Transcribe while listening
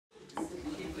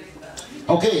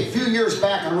Okay, a few years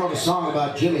back I wrote a song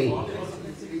about Jimmy.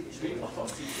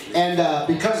 And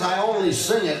because I only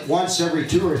sing it once every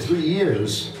 2 or 3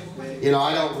 years, you know,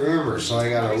 I don't remember, so I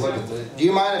gotta look at the... Do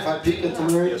you mind if I peek at the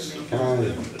lyrics?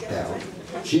 Yeah,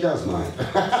 she does mind.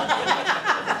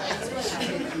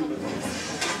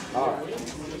 All right.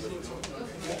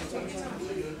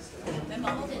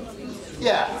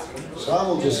 Yeah, so I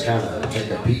will just kind of take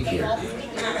a peek here.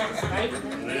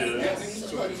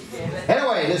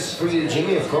 Anyway, this is for you,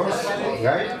 Jimmy, of course,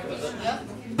 right?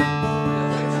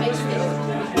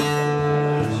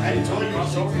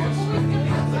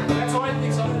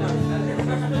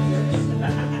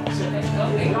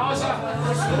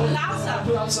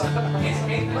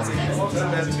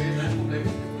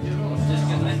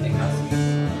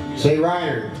 Say,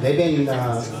 Ryder, they've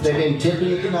been tipping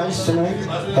you nice tonight?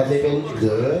 Have they been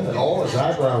good? Oh, his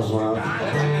eyebrows went up.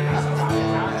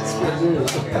 That's good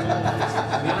news.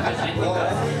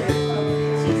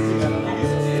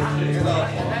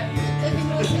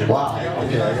 Wow.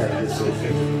 Okay, I gotta get this.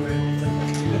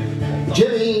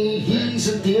 Jimmy, he's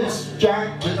a disc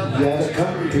jockey at a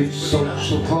country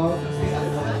social club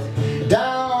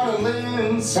down in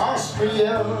Linz,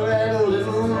 Austria, at a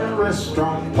little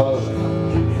restaurant pub.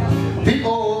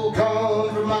 People come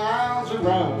from miles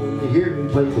around to hear him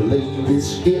play the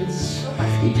latest hits.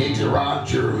 He digs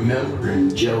Roger Miller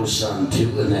and Joe Son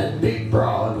too, and that big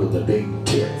broad with the big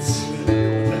tits.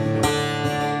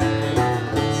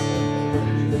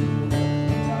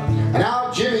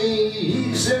 Now Jimmy,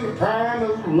 he's in the prime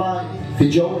of life,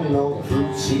 enjoying all the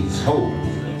fruits he's holding.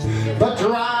 But to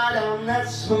ride on that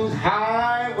smooth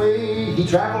highway, he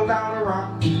traveled down a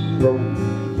rocky road.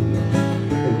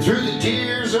 And through the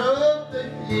tears of the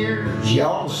years,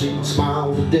 y'all see him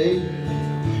smile today.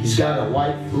 He's got a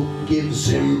wife who gives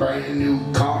him brand new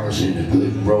cars and a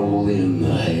good roll in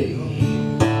the hay.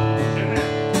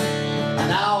 And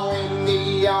now in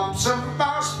the Alps of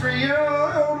Austria,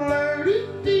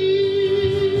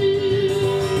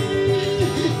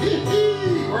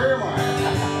 where am I?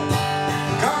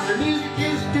 Country music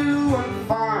is doing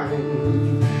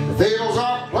fine. The fiddles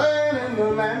are playing and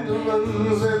the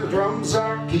mandolins and the drums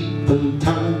are keeping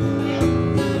time.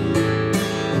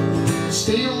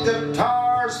 Steel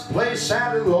guitars play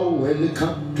sad and low and the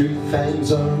country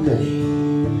fans are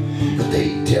many. But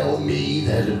they tell me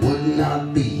that it would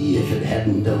not be if it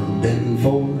hadn't have been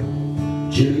for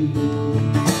Jimmy.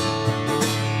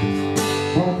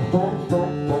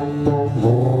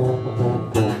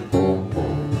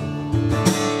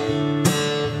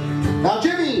 Now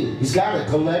Jimmy, he's got a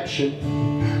collection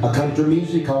of country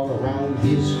music all around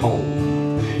his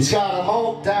home. He's got a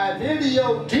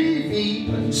multi-video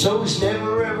TV, so he's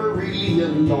never ever really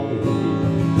alone.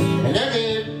 And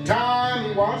any time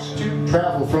he wants to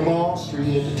travel from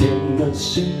Austria to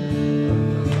Tennessee,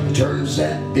 he turns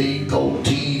that big old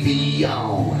TV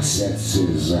on and sets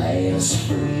his ass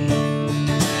free.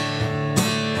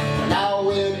 Now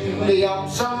in the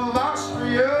Alps of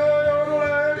Austria,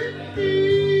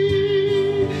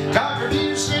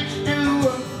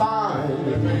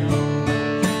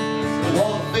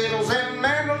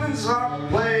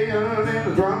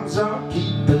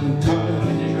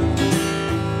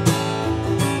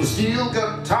 steel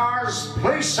guitars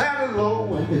play sad and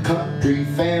low and the country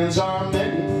fans are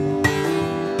many.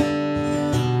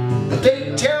 But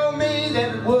they tell me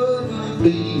that it wouldn't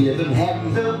be if it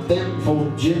hadn't have been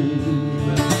for Jimmy.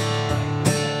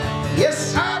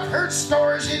 Yes, I've heard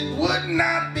stories it would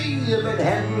not be if it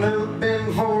hadn't have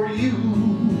been for you.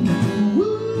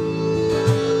 Woo!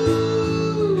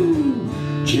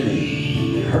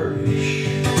 Jimmy Hirsch.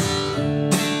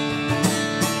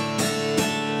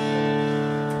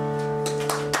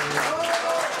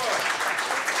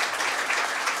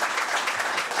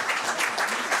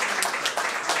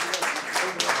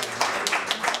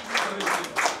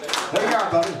 There you are,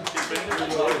 buddy.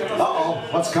 Uh-oh,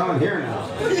 what's coming here now?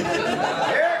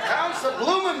 Here comes the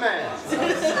blooming man.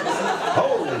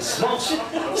 Holy smokes.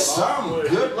 Some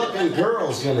good-looking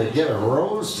girl's gonna get a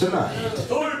rose tonight.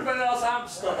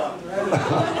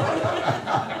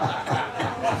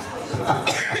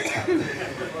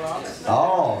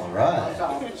 All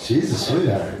right. She's a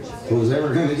sweetheart. Who's ever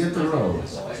gonna get the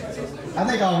rose? I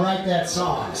think I'll write that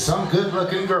song. Some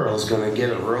good-looking girl's gonna get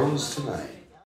a rose tonight.